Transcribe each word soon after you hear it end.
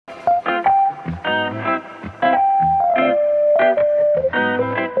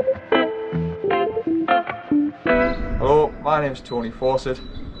my name's Tony Fawcett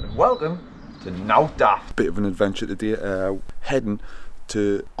and welcome to Now Daft. Bit of an adventure today, heading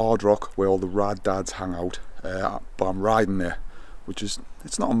to ARD ROCK where all the rad dads hang out, but I'm riding there, which is,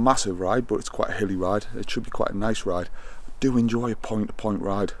 it's not a massive ride, but it's quite a hilly ride. It should be quite a nice ride. I do enjoy a point-to-point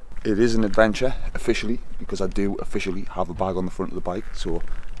ride. It is an adventure, officially, because I do officially have a bag on the front of the bike, so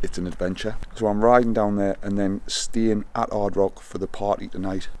it's an adventure. So I'm riding down there and then staying at ARD ROCK for the party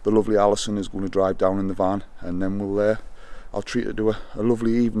tonight. The lovely Alison is going to drive down in the van, and then I'll treat her to a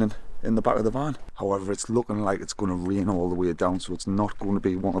lovely evening in the back of the van. However, it's looking like it's going to rain all the way down, so it's not going to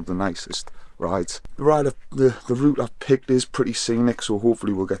be one of the nicest rides. The route I've picked is pretty scenic, so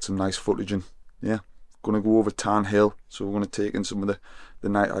hopefully we'll get some nice footage. And yeah, going to go over Tan Hill, so we're going to take in some of the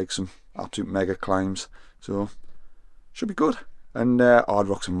night hikes, some absolute mega climbs, so should be good. And ARD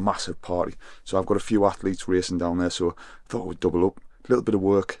ROCK's a massive party, so I've got a few athletes racing down there, so I thought I would double up. A little bit of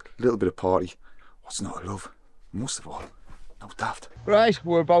work, a little bit of party. What's not to love? Most of all, no daft. Right,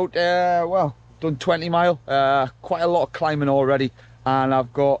 we're about, well, done 20 mile, quite a lot of climbing already, and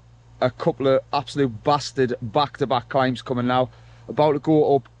I've got a couple of absolute bastard back-to-back climbs coming now. About to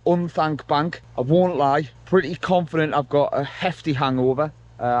go up Unthank Bank. I won't lie, pretty confident I've got a hefty hangover.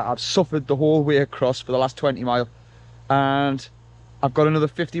 I've suffered the whole way across for the last 20 mile, and I've got another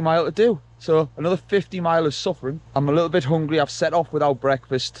 50 mile to do. So another 50 mile of suffering. I'm a little bit hungry. I've set off without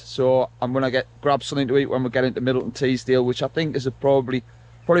breakfast, so I'm gonna grab something to eat when we get into Middleton Teesdale, which I think is probably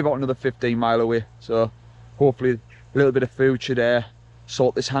about another 15 mile away. So hopefully a little bit of food should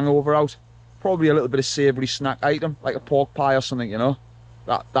sort this hangover out. Probably a little bit of savoury snack item, like a pork pie or something, you know.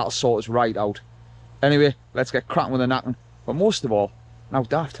 That'll sort us right out. Anyway, let's get cracking with the knacking. But most of all, now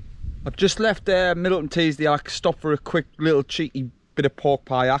daft. I've just left Middleton Teesdale. I stopped for a quick little cheeky bit of pork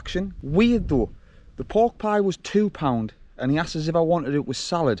pie action. Weird though, the pork pie was £2 and he asked us if I wanted it with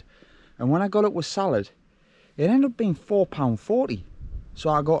salad, and when I got it with salad it ended up being £4.40. So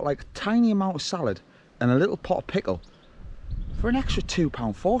I got like a tiny amount of salad and a little pot of pickle for an extra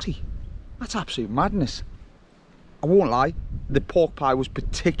 £2.40. That's absolute madness. I won't lie, the pork pie was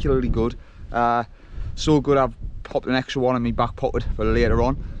particularly good, so good I've popped an extra one in my back pocket for later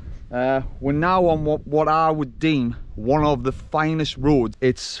on. We're now on what I would deem one of the finest roads.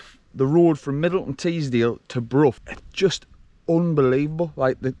 It's the road from Middleton Teesdale to Brough. It's just unbelievable,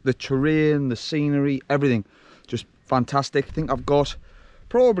 like the terrain, the scenery, everything, just fantastic. I think I've got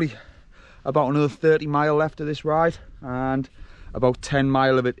probably about another 30 mile left of this ride, and about 10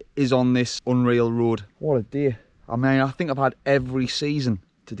 mile of it is on this unreal road. What a day. I mean, I think I've had every season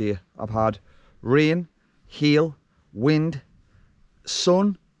today. I've had rain, hail, wind,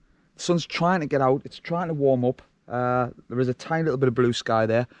 sun. The sun's trying to get out, it's trying to warm up. There is a tiny little bit of blue sky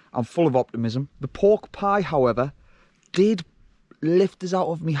there. I'm full of optimism. The pork pie, however, did lift us out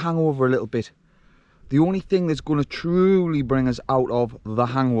of me hangover a little bit. The only thing that's going to truly bring us out of the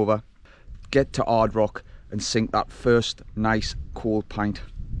hangover, get to ARD ROCK and sink that first nice cold pint.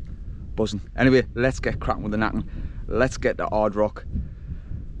 Buzzing. Anyway, let's get cracking with the knacking. Let's get to ARD ROCK.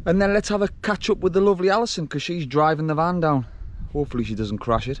 And then let's have a catch up with the lovely Alison, because she's driving the van down. Hopefully she doesn't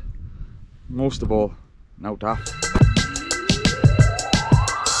crash it. Most of all, now daft.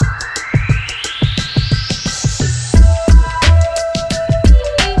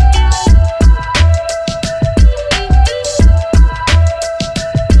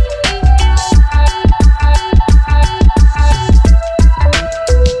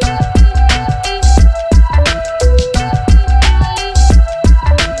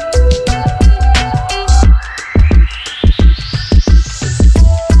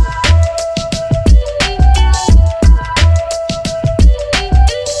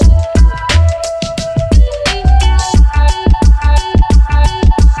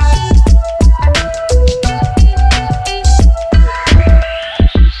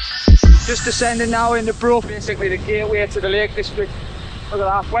 Descending now into Brough, basically the gateway to the Lake District. Look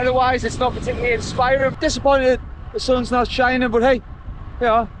at that. Weather-wise, it's not particularly inspiring. Disappointed the sun's not shining, but hey,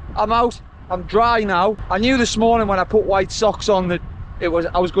 yeah, I'm out. I'm dry now. I knew this morning when I put white socks on that I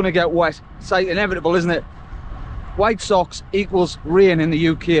was going to get wet. It's like inevitable, isn't it? White socks equals rain in the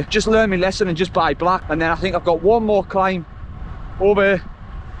UK. Just learn my lesson and just buy black. And then I think I've got one more climb over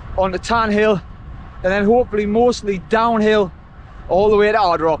onto Tan Hill, and then hopefully mostly downhill all the way to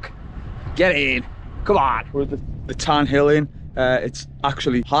ARD ROCK. Get in, come on. We're at the Tan Hill Inn. It's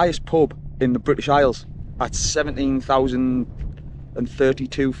actually highest pub in the British Isles at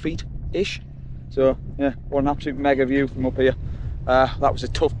 17,032 feet ish. So yeah, what an absolute mega view from up here. That was a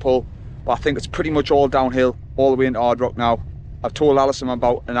tough pull, but I think it's pretty much all downhill all the way into ARD ROCK now. I've told Alison I'm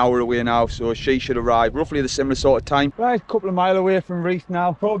about an hour away now, so she should arrive roughly the similar sort of time. Right, a couple of mile away from Reef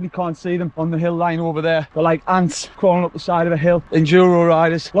now. Probably can't see them on the hill line over there. They're like ants crawling up the side of a hill. Enduro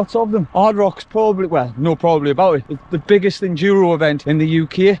riders, lots of them. ARD ROCK's probably, well, no probably about it, it's the biggest enduro event in the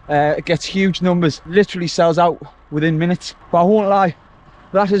UK. It gets huge numbers, literally sells out within minutes. But I won't lie,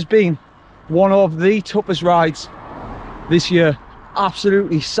 that has been one of the toughest rides this year.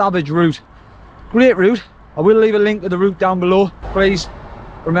 Absolutely savage route. Great route. I will leave a link to the route down below. Please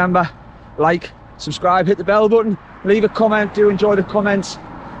remember, like, subscribe, hit the bell button, leave a comment. Do enjoy the comments,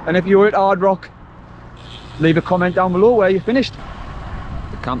 and if you're at ARD ROCK, leave a comment down below where you finished.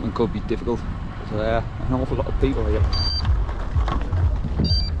 The camping could be difficult. There's an awful lot of people here.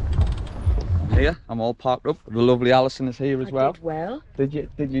 Here, I'm all parked up. The lovely Alison is here as well. I did well.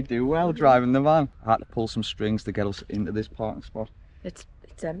 Did you do well driving the van? I had to pull some strings to get us into this parking spot. It's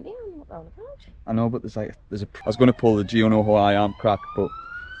empty. I'm not on about. I know, but I was going to pull the "Do you know who I am" crack, but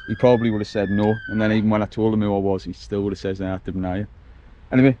he probably would have said no. And then even when I told him who I was, he still would have said, "No, I didn't know you."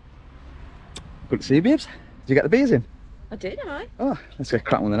 Anyway, good to see you, babes. Did you get the beers in? I did, I. Oh, let's get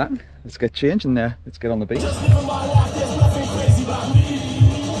cracking with that. Let's get changed in there. Let's get on the beat.